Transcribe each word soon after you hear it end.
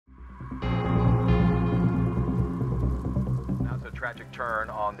tragic turn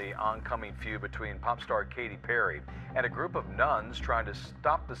on the oncoming feud between pop star Katy Perry and a group of nuns trying to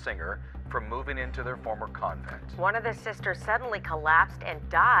stop the singer from moving into their former convent. One of the sisters suddenly collapsed and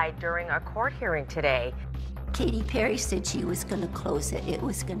died during a court hearing today. Katy Perry said she was going to close it. It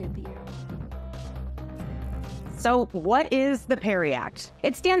was going to be her. So what is the Perry Act?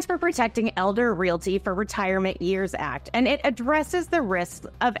 It stands for Protecting Elder Realty for Retirement Years Act, and it addresses the risks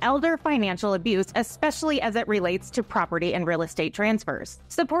of elder financial abuse, especially as it relates to property and real estate transfers.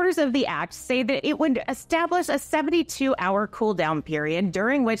 Supporters of the act say that it would establish a 72-hour cool-down period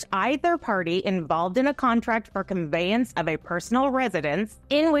during which either party involved in a contract for conveyance of a personal residence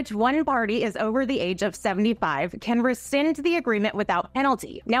in which one party is over the age of 75 can rescind the agreement without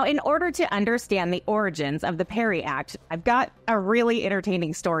penalty. Now, in order to understand the origins of the Perry Act, I've got a really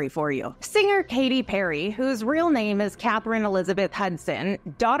entertaining story for you. Singer Katy Perry, whose real name is Catherine Elizabeth Hudson,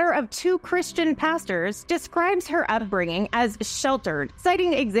 daughter of two Christian pastors, describes her upbringing as sheltered,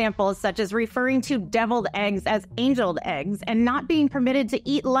 citing examples such as referring to deviled eggs as angeled eggs and not being permitted to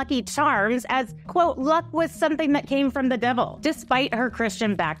eat Lucky Charms as, quote, luck was something that came from the devil. Despite her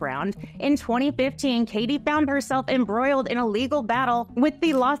Christian background, in 2015, Katy found herself embroiled in a legal battle with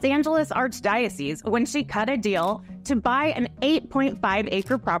the Los Angeles Archdiocese when she cut a deal to buy an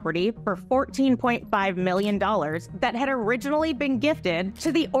 8.5-acre property for $14.5 million that had originally been gifted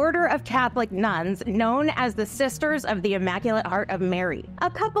to the Order of Catholic Nuns known as the Sisters of the Immaculate Heart of Mary.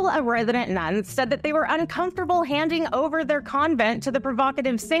 A couple of resident nuns said that they were uncomfortable handing over their convent to the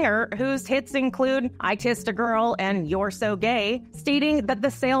provocative singer, whose hits include I Kissed a Girl and You're So Gay, stating that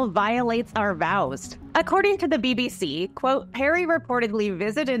the sale violates our vows. According to the BBC, quote, Perry reportedly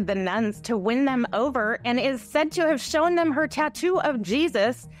visited the nuns to win them over and is said to have shown them her tattoo of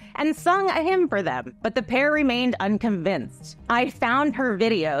Jesus and sung a hymn for them, but the pair remained unconvinced. I found her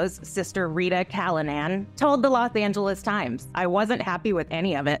videos, Sister Rita Callanan told the Los Angeles Times. I wasn't happy with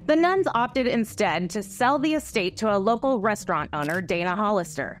any of it. The nuns opted instead to sell the estate to a local restaurant owner, Dana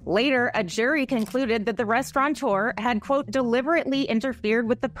Hollister. Later, a jury concluded that the restaurateur had, quote, deliberately interfered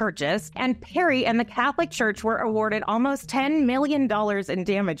with the purchase, and Perry and the Catholic Church were awarded almost $10 million in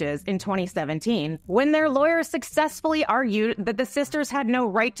damages in 2017 when their lawyers successfully argued that the sisters had no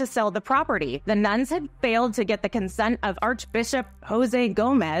right to sell the property. The nuns had failed to get the consent of Archbishop Jose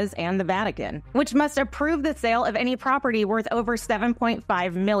Gomez and the Vatican, which must approve the sale of any property worth over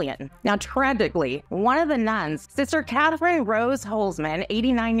 $7.5 million. Now, tragically, one of the nuns, Sister Catherine Rose Holzman,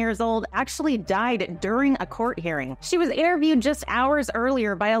 89 years old, actually died during a court hearing. She was interviewed just hours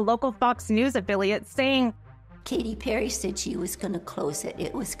earlier by a local Fox News affiliate saying, Katy Perry said she was going to close it.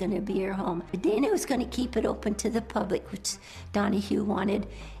 It was going to be her home. Dana was going to keep it open to the public, which Donahue wanted,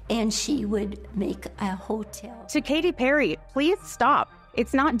 and she would make a hotel. To Katy Perry, please stop.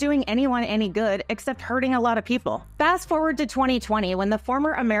 It's not doing anyone any good except hurting a lot of people. Fast forward to 2020 when the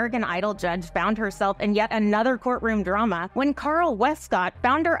former American Idol judge found herself in yet another courtroom drama when Carl Westcott,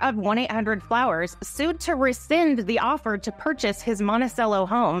 founder of 1-800-Flowers, sued to rescind the offer to purchase his Monticello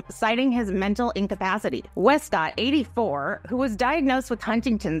home, citing his mental incapacity. Westcott, 84, who was diagnosed with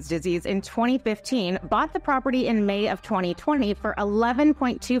Huntington's disease in 2015, bought the property in May of 2020 for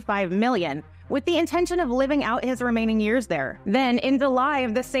 $11.25 million. with the intention of living out his remaining years there. Then, in July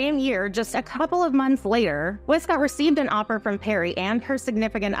of the same year, just a couple of months later, Westcott received an offer from Perry and her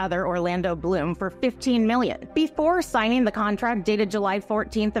significant other, Orlando Bloom, for $15 million. Before signing the contract dated July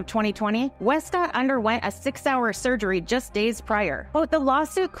 14th of 2020, Westcott underwent a 6-hour surgery just days prior. Quote, the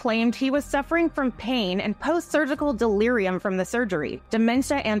lawsuit claimed he was suffering from pain and post-surgical delirium from the surgery,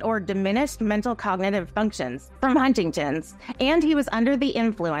 dementia and or diminished mental cognitive functions from Huntington's, and he was under the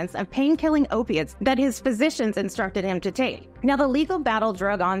influence of pain-killing opiates that his physicians instructed him to take. Now, the legal battle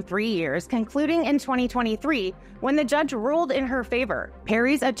drug on 3 years, concluding in 2023 when the judge ruled in her favor.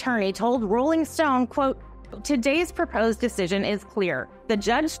 Perry's attorney told Rolling Stone, quote, today's proposed decision is clear. The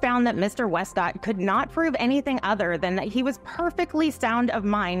judge found that Mr. Westcott could not prove anything other than that he was perfectly sound of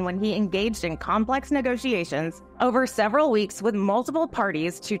mind when he engaged in complex negotiations over several weeks with multiple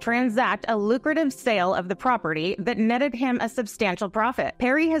parties to transact a lucrative sale of the property that netted him a substantial profit.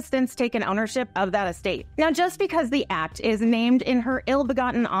 Perry has since taken ownership of that estate. Now, just because the act is named in her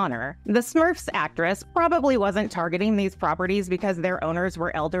ill-begotten honor, the Smurfs actress probably wasn't targeting these properties because their owners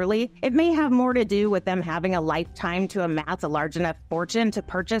were elderly. It may have more to do with them having a lifetime to amass a large enough fortune decision to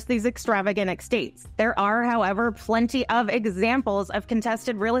purchase these extravagant estates. There are, however, plenty of examples of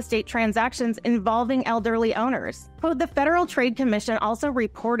contested real estate transactions involving elderly owners. Quote, the Federal Trade Commission also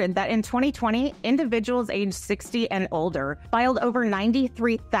reported that in 2020, individuals aged 60 and older filed over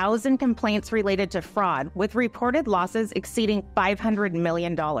 93,000 complaints related to fraud, with reported losses exceeding $500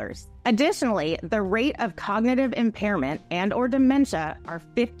 million. Additionally, the rate of cognitive impairment and/or dementia are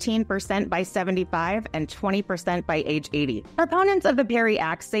 15% by 75 and 20% by age 80. Proponents of the Perry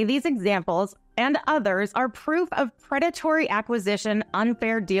Act say these examples and others are proof of predatory acquisition,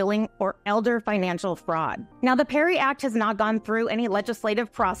 unfair dealing, or elder financial fraud. Now, the Perry Act has not gone through any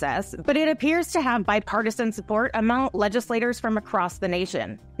legislative process, but it appears to have bipartisan support among legislators from across the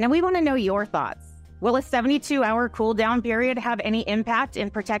nation. Now, we want to know your thoughts. Will a 72-hour cool-down period have any impact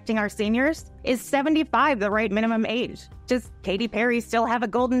in protecting our seniors? Is 75 the right minimum age? Does Katy Perry still have a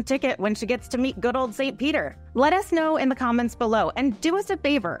golden ticket when she gets to meet good old St. Peter? Let us know in the comments below, and do us a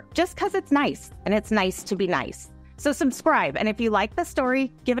favor, just because it's nice, and it's nice to be nice. So subscribe, and if you like the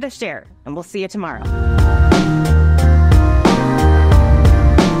story, give it a share, and we'll see you tomorrow.